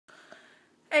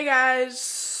Hey guys,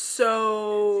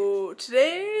 so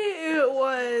today it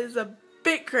was a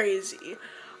bit crazy.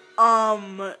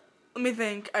 Let me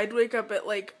think. I'd wake up at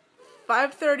like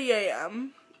 5:30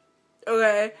 a.m.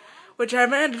 Okay, which I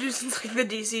haven't had to do since like the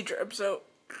DC trip. So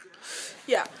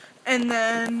yeah, and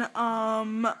then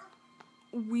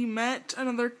we met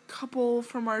another couple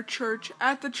from our church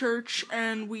at the church,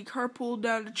 and we carpooled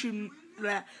down to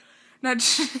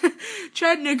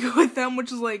Chattanooga with them,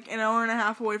 which is like an hour and a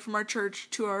half away from our church,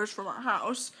 2 hours from our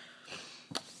house.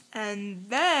 And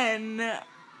then,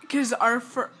 because our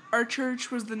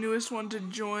church was the newest one to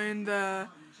join the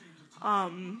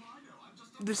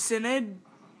Synod,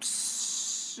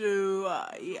 so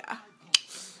yeah.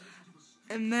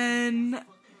 And then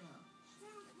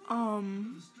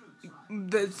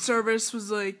the service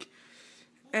was like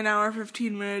an hour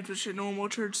 15 minutes, which a normal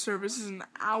church service is an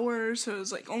hour, so it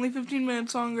was like only 15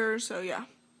 minutes longer, so yeah.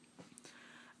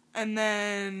 And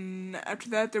then after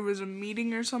that there was a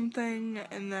meeting or something,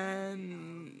 and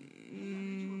then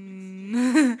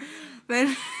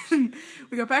then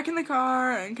we got back in the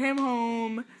car and came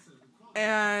home,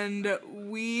 and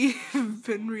we've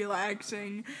been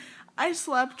relaxing. I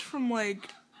slept from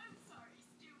like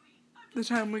the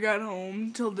time we got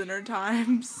home till dinner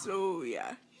time, so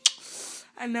yeah.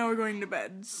 And now we're going to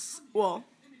bed. Well,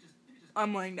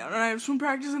 I'm laying down. And I have swim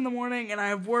practice in the morning, and I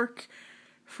have work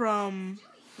from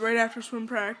right after swim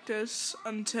practice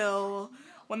until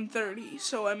 1:30.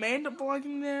 So I may end up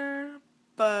vlogging there,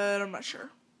 but I'm not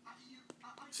sure.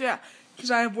 So yeah,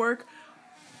 because I have work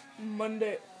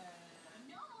Monday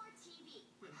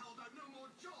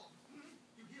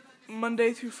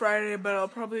through Friday, but I'll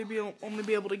probably only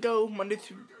be able to go Monday,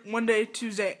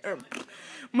 Wednesday,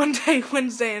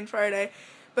 and Friday.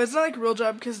 But it's not like a real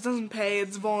job because it doesn't pay.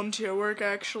 It's volunteer work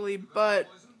actually, but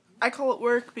I call it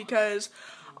work because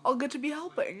I'll get to be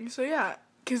helping. So yeah,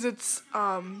 because it's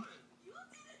an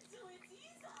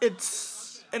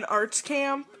arts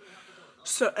camp.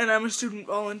 So, and I'm a student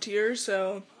volunteer.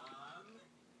 So,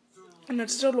 and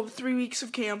it's a total of 3 weeks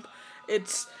of camp.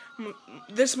 It's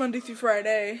this Monday through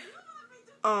Friday.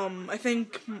 I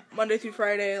think Monday through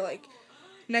Friday, like,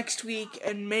 next week,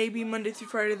 and maybe Monday through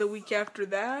Friday the week after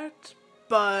that,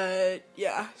 but,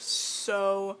 yeah,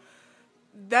 so,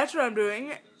 that's what I'm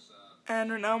doing,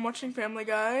 and right now I'm watching Family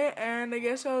Guy, and I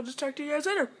guess I'll just talk to you guys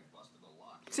later.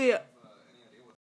 See ya.